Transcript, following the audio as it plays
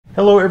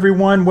Hello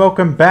everyone,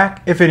 welcome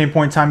back. If at any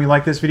point in time you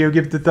like this video,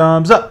 give it the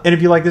thumbs up. And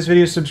if you like this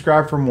video,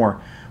 subscribe for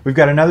more. We've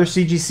got another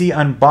CGC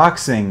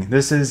unboxing.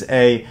 This is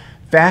a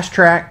fast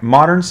track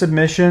modern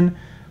submission,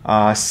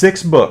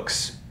 6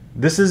 books.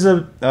 This is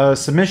a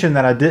submission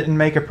that I didn't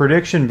make a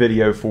prediction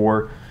video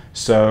for.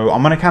 So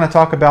I'm going to kind of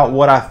talk about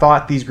what I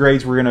thought these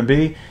grades were going to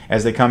be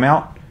as they come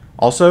out.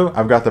 Also,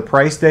 I've got the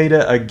price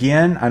data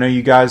again. I know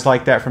you guys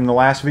liked that from the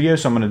last video,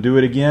 so I'm going to do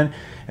it again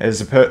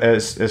as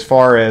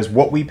far as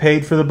what we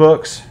paid for the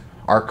books,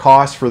 our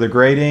cost for the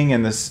grading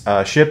and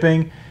the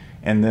shipping,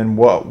 and then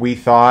what we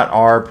thought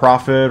our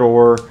profit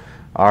or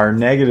our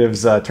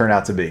negatives turned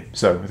out to be.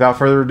 So without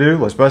further ado,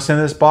 let's bust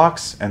into this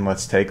box and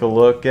let's take a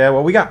look at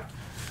what we got.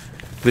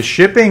 The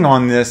shipping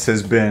on this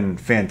has been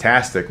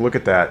fantastic. Look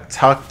at that,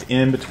 tucked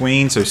in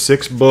between, so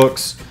 6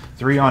 books,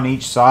 3 on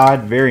each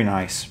side, very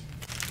nice.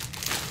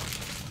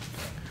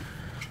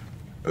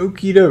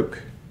 Okie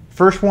doke.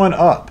 First one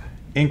up,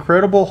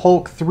 Incredible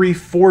Hulk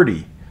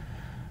 340.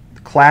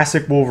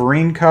 Classic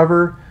Wolverine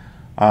cover.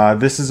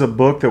 This is a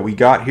book that we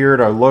got here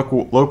at our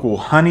local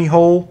honey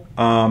hole.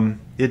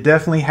 It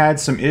definitely had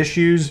some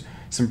issues,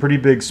 some pretty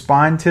big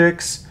spine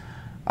ticks.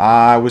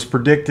 I was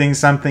predicting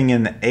something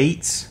in the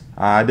 8s.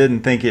 I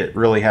didn't think it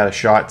really had a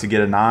shot to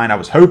get a 9. I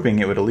was hoping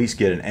it would at least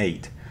get an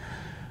 8.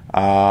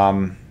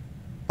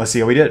 Let's see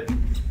how we did.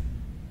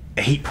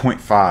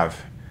 8.5.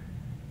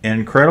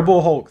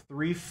 Incredible Hulk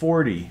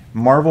 340,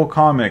 Marvel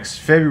Comics,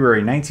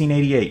 February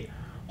 1988.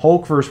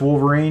 Hulk vs.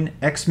 Wolverine,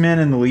 X-Men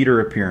in the leader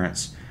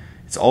appearance.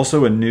 It's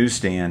also a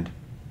newsstand.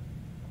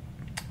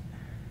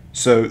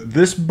 So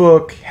this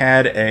book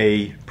had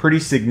a pretty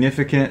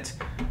significant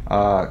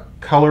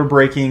color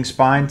breaking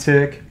spine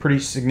tick, pretty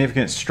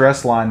significant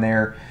stress line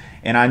there,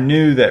 and I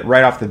knew that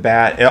right off the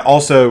bat.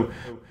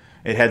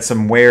 It had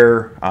some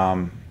wear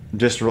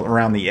just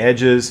around the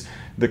edges.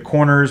 The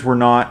corners were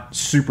not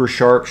super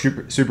sharp,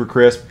 super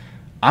crisp.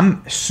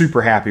 I'm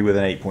super happy with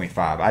an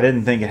 8.5. I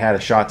didn't think it had a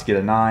shot to get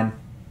a 9.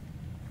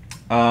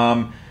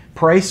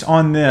 Price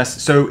on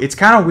this, so it's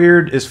kind of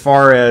weird as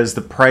far as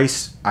the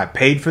price I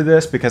paid for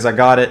this, because I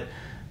got it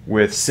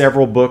with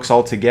several books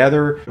all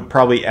together,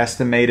 probably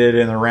estimated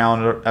in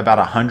around about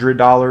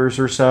 $100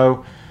 or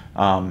so,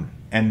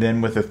 and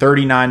then with a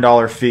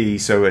 $39 fee,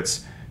 so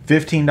it's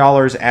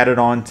 $15 added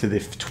on to the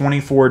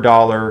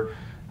 $24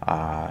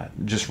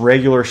 just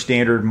regular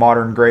standard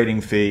modern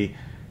grading fee.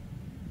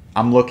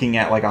 I'm looking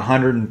at like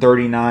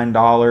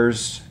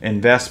 $139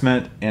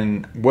 investment,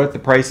 and what the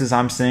prices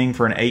I'm seeing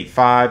for an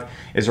 8.5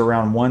 is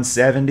around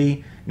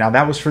 $170. Now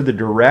that was for the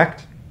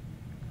direct,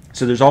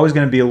 so there's always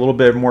going to be a little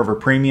bit more of a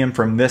premium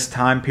from this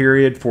time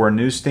period for a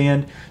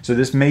newsstand. So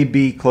this may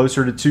be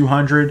closer to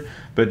 $200,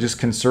 but just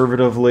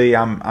conservatively,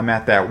 I'm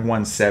at that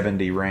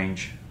 $170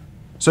 range.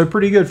 So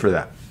pretty good for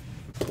that.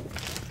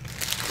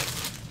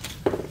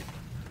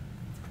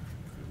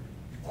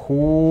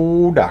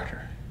 Oh, doctor.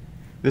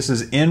 This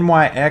is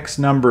NYX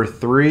number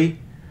 3.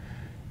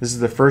 This is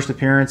the first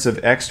appearance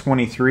of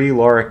X-23,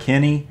 Laura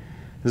Kinney.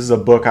 This is a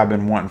book I've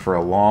been wanting for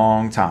a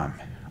long time.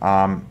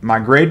 My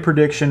grade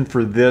prediction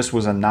for this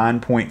was a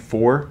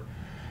 9.4,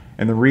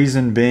 and the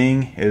reason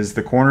being is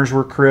the corners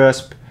were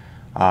crisp.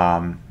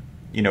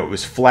 You know, it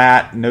was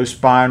flat, no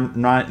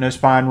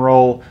spine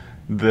roll.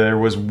 There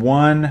was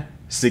one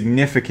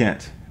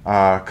significant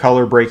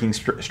color breaking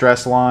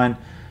stress line.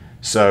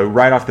 So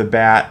right off the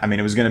bat, I mean,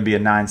 it was going to be a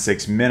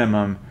 9.6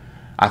 minimum.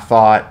 I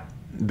thought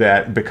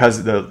that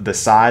because of the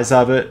size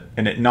of it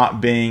and it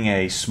not being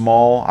a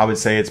small, I would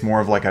say it's more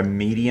of like a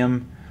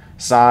medium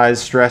size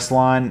stress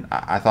line,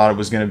 I thought it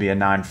was going to be a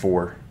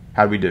 9.4.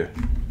 How'd we do?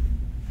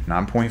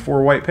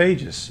 9.4 white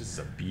pages. This is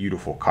a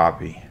beautiful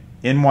copy.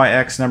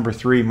 NYX number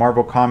 3,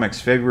 Marvel Comics,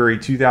 February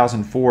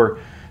 2004.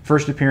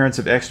 First appearance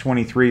of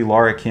X-23,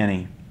 Laura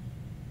Kinney.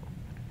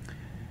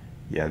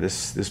 Yeah,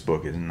 this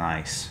book is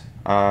nice.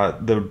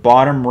 The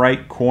bottom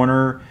right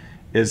corner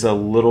is a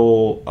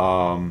little,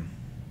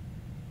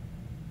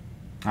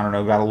 I don't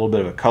know, got a little bit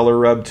of a color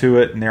rub to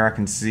it, and there I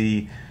can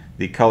see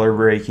the color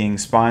breaking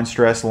spine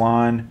stress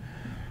line.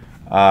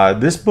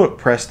 This book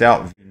pressed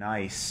out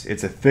nice.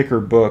 It's a thicker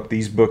book.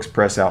 These books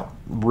press out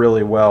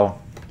really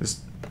well.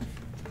 Just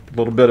a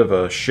little bit of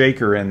a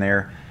shaker in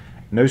there.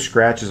 No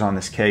scratches on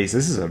this case.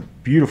 This is a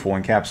beautiful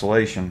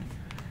encapsulation.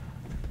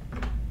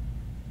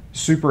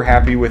 Super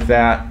happy with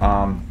that.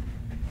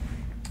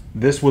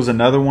 This was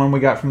another one we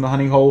got from the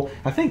honey hole.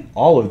 I think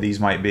all of these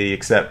might be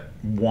except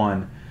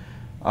one.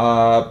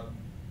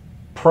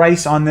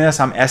 Price on this,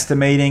 I'm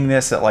estimating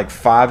this at like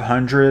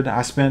 $500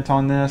 I spent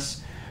on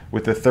this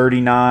with the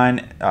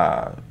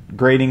 $39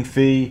 grading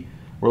fee.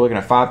 We're looking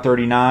at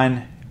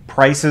 $539.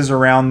 Prices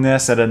around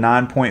this at a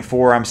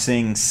 9.4, I'm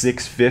seeing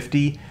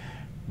 $650.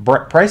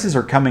 Prices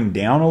are coming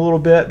down a little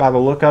bit by the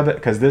look of it,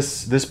 because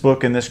this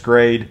book in this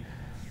grade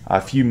a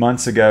few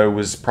months ago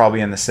was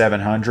probably in the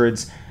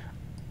 700s.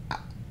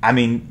 I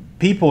mean,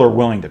 people are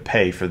willing to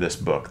pay for this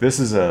book.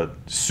 This is a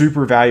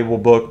super valuable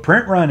book.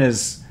 Print run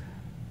is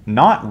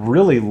not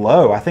really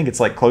low. I think it's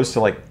like close to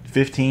like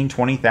 15,000,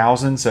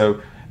 20,000. So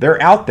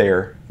they're out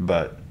there,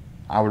 but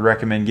I would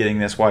recommend getting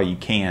this while you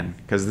can,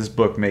 because this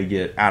book may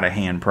get out of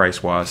hand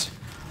price-wise.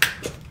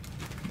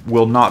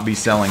 Will not be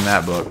selling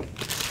that book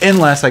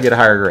unless I get a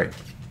higher grade.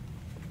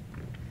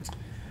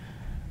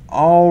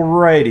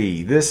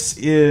 Alrighty, this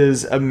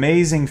is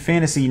Amazing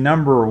Fantasy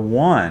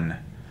 #1.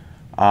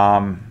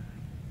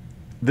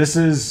 This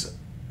is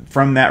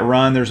from that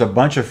run. There's a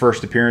bunch of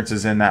first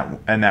appearances in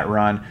that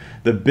run.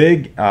 The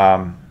big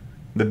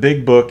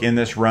book in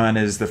this run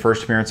is the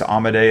first appearance of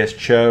Amadeus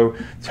Cho.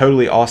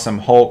 Totally Awesome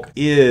Hulk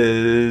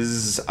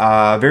is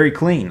very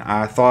clean.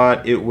 I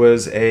thought it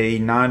was a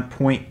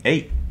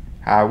 9.8.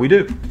 How we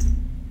do?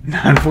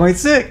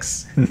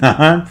 9.6.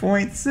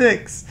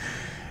 9.6.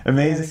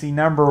 Amazing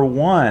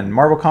 #1.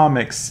 Marvel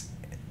Comics,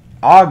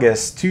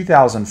 August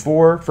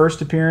 2004.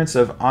 First appearance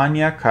of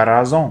Anya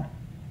Corazon.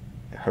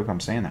 I hope I'm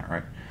saying that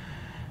right.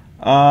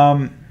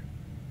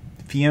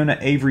 Fiona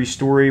Avery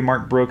story,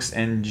 Mark Brooks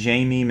and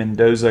Jamie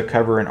Mendoza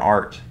cover and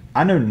art.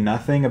 I know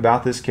nothing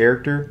about this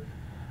character.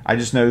 I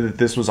just know that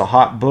this was a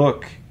hot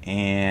book,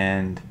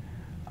 and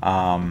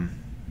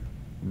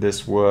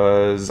this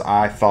was,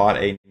 I thought,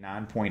 a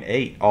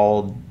 9.8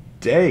 all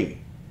day.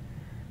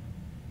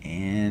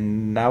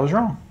 And I was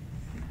wrong.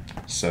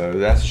 So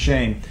that's a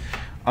shame.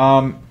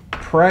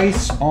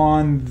 Price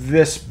on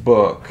this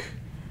book.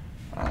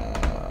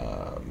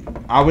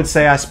 I would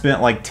say I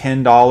spent like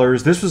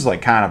 $10. This was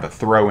like kind of a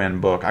throw-in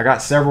book. I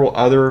got several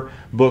other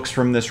books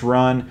from this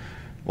run.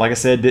 Like I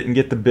said, didn't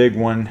get the big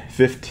one,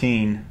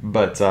 15,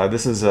 but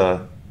this is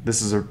a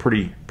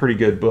pretty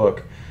good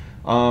book.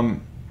 I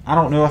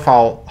don't know if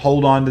I'll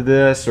hold on to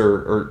this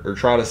or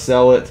try to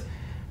sell it.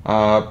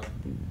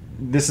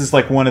 This is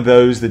like one of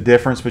those, the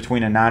difference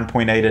between a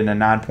 9.8 and a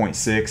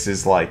 9.6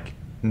 is like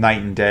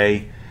night and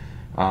day.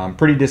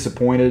 Pretty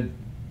disappointed.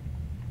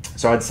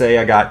 So I'd say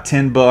I got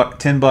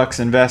 $10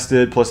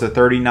 invested plus a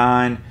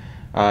 $39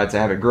 to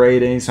have it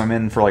grading. So I'm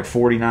in for like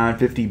 $49,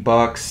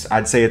 $50.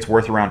 I'd say it's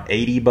worth around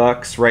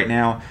 $80 right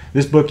now.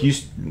 This book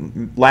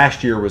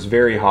last year was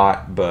very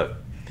hot, but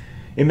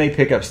it may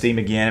pick up steam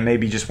again. It may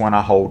be just one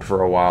I hold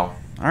for a while.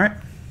 All right,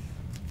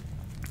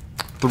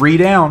 3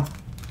 down,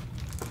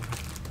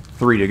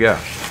 3 to go.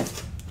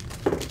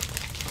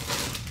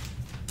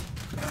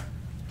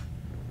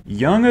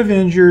 Young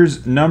Avengers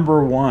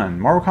 #1,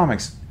 Marvel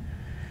Comics,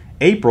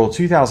 April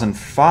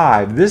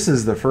 2005. This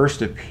is the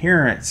first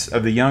appearance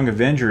of the Young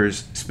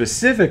Avengers.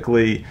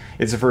 Specifically,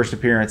 it's the first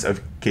appearance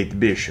of Kate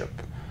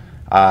Bishop,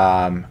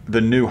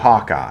 the new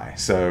Hawkeye.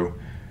 So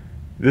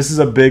this is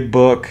a big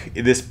book.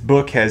 This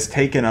book has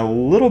taken a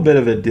little bit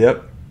of a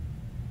dip.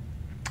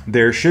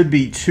 There should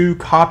be 2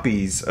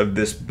 copies of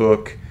this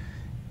book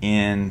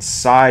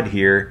inside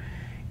here,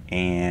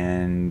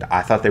 and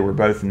I thought they were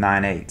both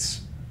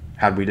 9.8s.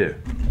 How'd we do?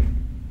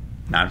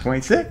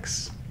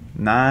 9.6.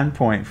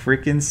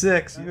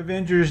 9.6.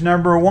 Avengers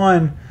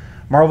 #1,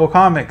 Marvel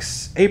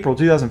Comics, April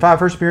 2005.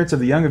 First appearance of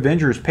the Young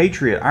Avengers,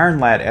 Patriot, Iron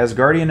Lad,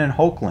 Asgardian, and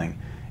Hulkling,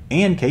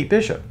 and Kate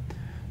Bishop.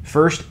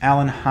 First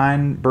Alan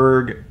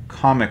Heinberg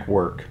comic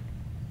work.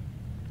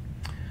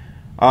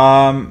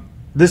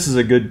 This is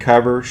a good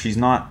cover. She's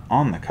not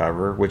on the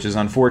cover, which is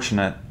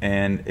unfortunate,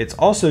 and it's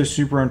also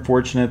super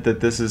unfortunate that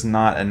this is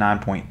not a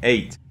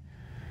 9.8.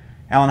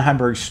 Alan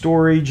Heinberg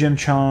story, Jim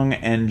Chung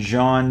and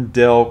John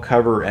Dell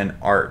cover and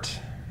art.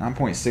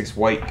 9.6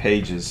 white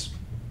pages.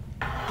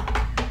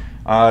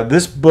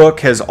 This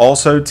book has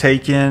also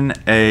taken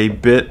a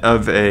bit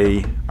of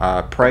a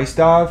price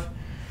dive.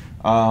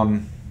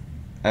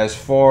 As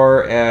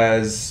far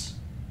as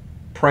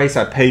price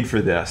I paid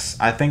for this,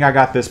 I think I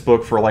got this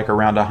book for like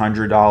around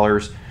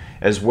 $100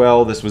 as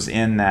well. This was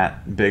in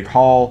that big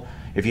haul.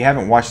 If you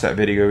haven't watched that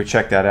video,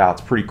 check that out.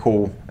 It's pretty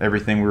cool,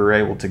 everything we were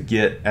able to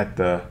get at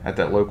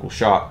that local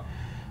shop.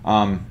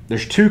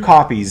 There's 2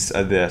 copies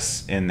of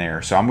this in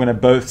there, so I'm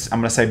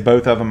gonna say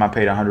both of them I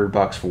paid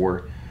 $100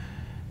 for.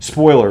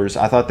 Spoilers,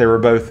 I thought they were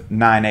both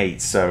 9.8,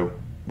 so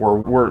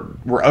we're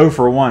 0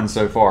 for 1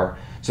 so far.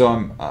 So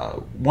I'm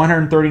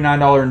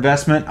 $139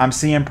 investment. I'm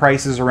seeing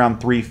prices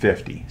around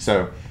 $350.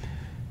 So,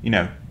 you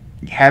know,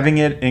 having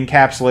it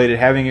encapsulated,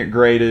 having it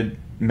graded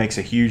makes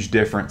a huge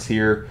difference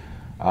here.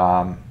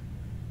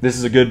 This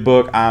is a good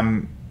book.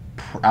 I'm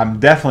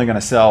definitely going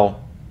to sell.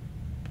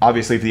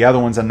 Obviously, if the other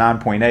one's a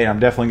 9.8, I'm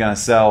definitely going to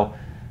sell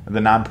the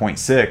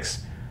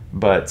 9.6.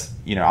 But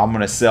you know, I'm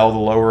going to sell the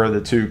lower of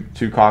the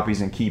two copies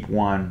and keep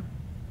one.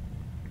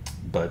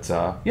 But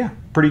yeah,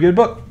 pretty good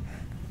book.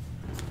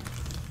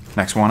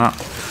 Next one up.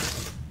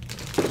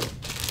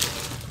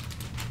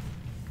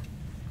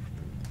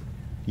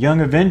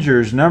 Young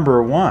Avengers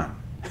 #1.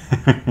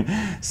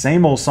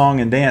 Same old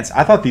song and dance.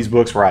 I thought these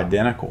books were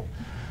identical.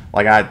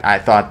 Like I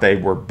thought they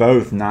were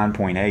both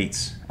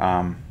 9.8s.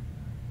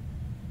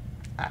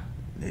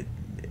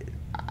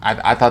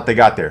 I thought they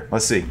got there.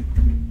 Let's see.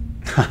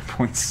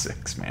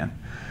 9.6, man.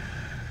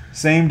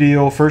 Same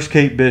deal. First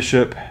Kate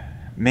Bishop.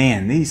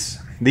 Man, the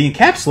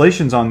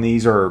encapsulations on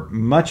these are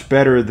much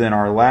better than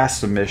our last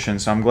submission,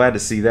 so I'm glad to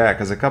see that,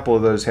 because a couple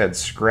of those had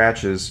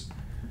scratches.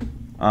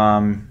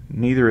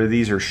 Neither of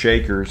these are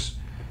shakers.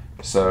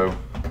 So,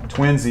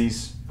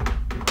 twinsies.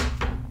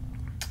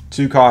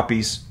 2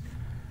 copies.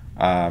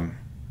 Yeah,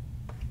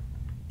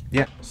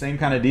 same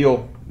kind of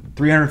deal.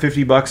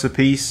 $350 a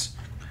piece.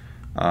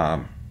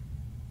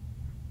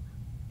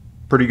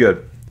 Pretty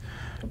good.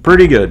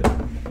 Pretty good.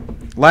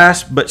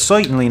 Last but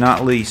certainly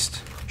not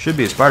least, should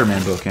be a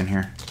Spider-Man book in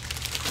here.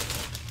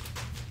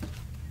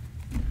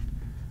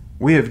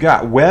 We have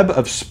got Web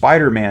of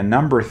Spider-Man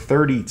number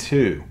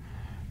 32.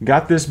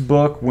 Got this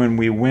book when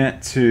we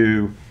went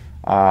to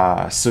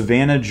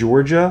Savannah,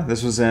 Georgia.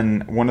 This was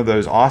in one of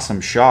those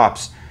awesome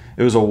shops.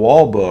 It was a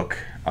wall book.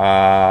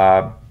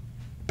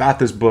 Thought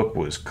this book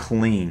was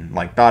clean.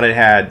 Like, thought it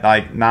had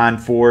like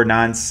 9.4,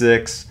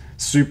 9.6,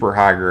 super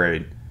high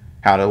grade.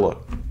 How'd it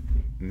look?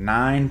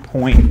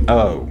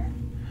 9.0.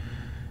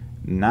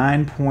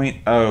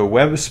 9.0.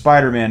 Web of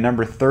Spider-Man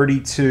number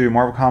 32.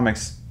 Marvel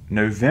Comics,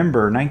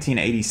 November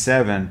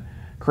 1987.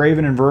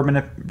 Craven and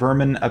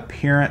Vermin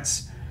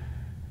appearance.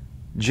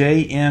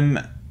 J.M.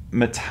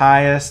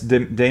 Matthias,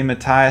 De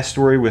Matthias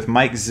story with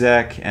Mike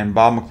Zeck and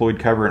Bob McLeod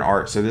cover and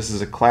art. So this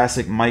is a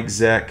classic Mike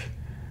Zeck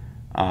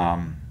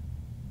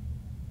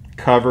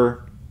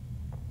cover.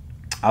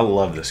 I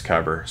love this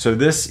cover. So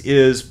this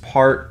is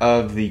part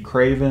of the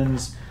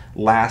Craven's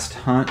Last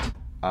Hunt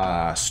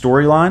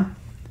storyline.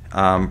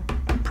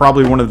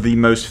 Probably one of the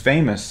most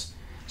famous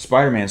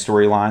Spider-Man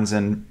storylines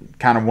and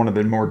kind of one of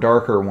the more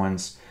darker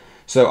ones.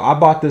 So I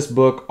bought this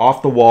book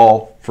off the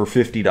wall for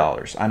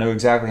 $50. I know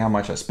exactly how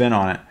much I spent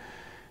on it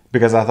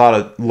because I thought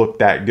it looked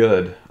that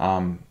good.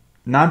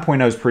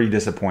 9.0 is pretty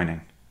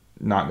disappointing.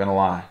 Not going to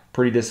lie.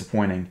 Pretty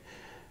disappointing.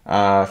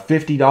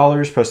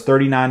 $50 plus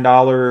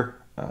 $39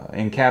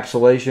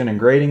 encapsulation and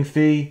grading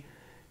fee.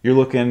 You're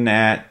looking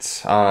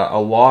at a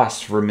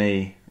loss for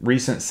me.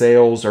 Recent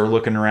sales are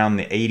looking around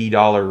the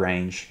 $80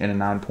 range in a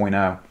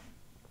 9.0.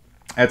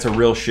 That's a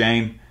real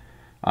shame.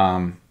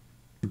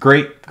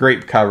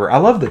 Great cover. I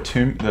love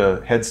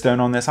the headstone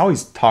on this. I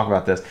always talk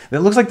about this. It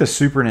looks like the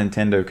Super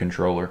Nintendo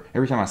controller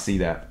every time I see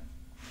that.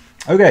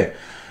 Okay,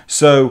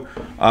 so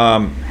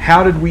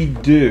how did we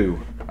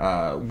do?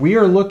 We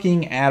are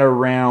looking at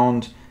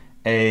around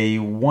a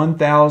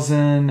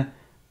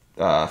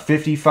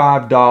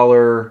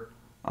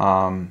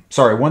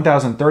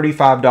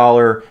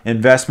 $1,035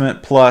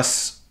 investment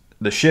plus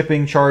the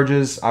shipping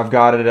charges. I've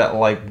got it at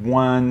like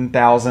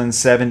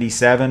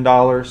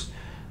 $1,077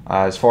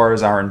 as far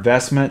as our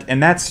investment,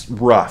 and that's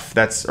rough.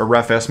 That's a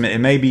rough estimate. It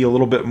may be a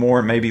little bit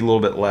more, it may be a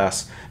little bit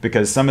less,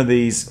 because some of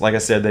these, like I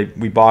said,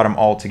 we bought them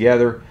all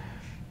together.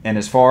 And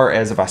as far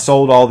as if I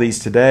sold all these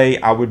today,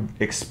 I would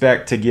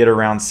expect to get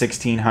around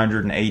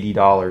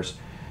 $1,680.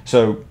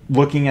 So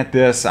looking at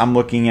this, I'm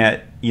looking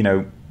at, you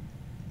know,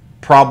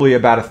 probably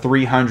about a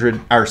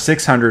 $300 or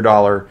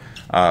 $600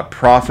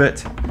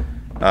 profit,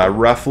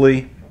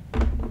 roughly.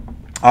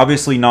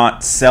 Obviously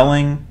not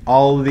selling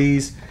all of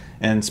these,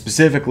 and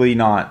specifically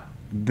not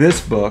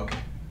this book,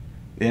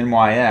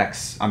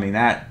 NYX. I mean,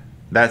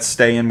 that's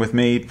staying with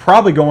me,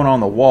 probably going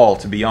on the wall,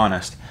 to be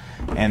honest.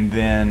 And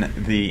then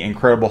the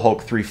Incredible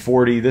Hulk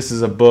 340. This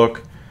is a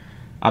book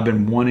I've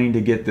been wanting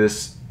to get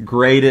this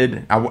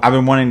graded. I've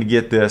been wanting to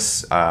get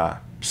this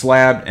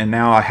slabbed, and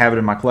now I have it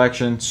in my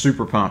collection.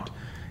 Super pumped.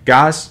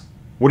 Guys,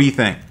 what do you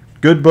think?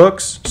 Good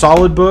books?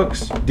 Solid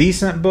books?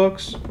 Decent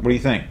books? What do you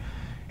think?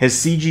 Has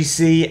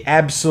CGC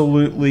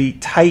absolutely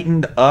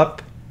tightened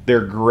up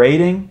their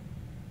grading?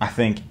 I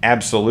think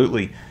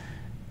absolutely.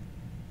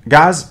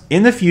 Guys,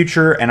 in the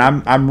future, and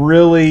I'm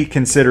really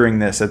considering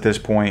this at this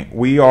point,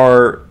 we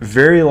are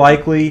very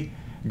likely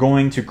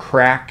going to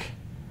crack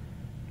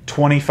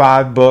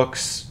 25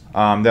 books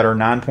that are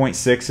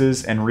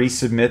 9.6s and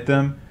resubmit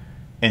them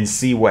and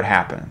see what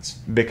happens.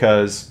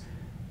 Because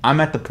I'm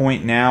at the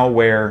point now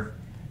where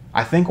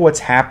I think what's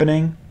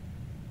happening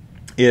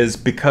is,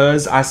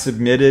 because I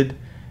submitted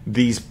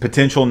these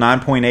potential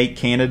 9.8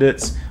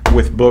 candidates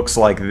with books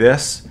like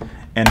this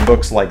and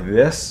books like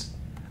this,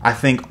 I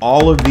think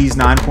all of these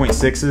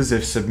 9.6s,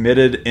 if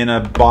submitted in a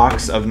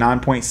box of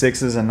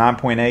 9.6s and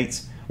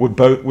 9.8s,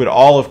 would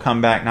all have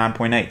come back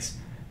 9.8s.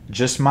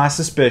 Just my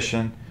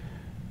suspicion,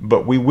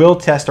 but we will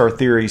test our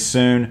theories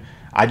soon.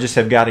 I just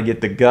have got to get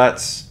the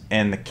guts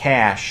and the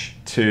cash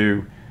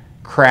to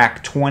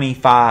crack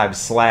 25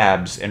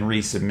 slabs and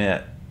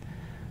resubmit.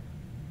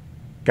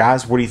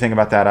 Guys, what do you think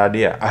about that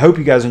idea? I hope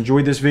you guys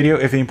enjoyed this video.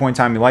 If at any point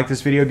in time you like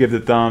this video, give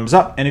it a thumbs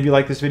up. And if you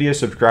like this video,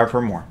 subscribe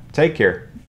for more. Take care.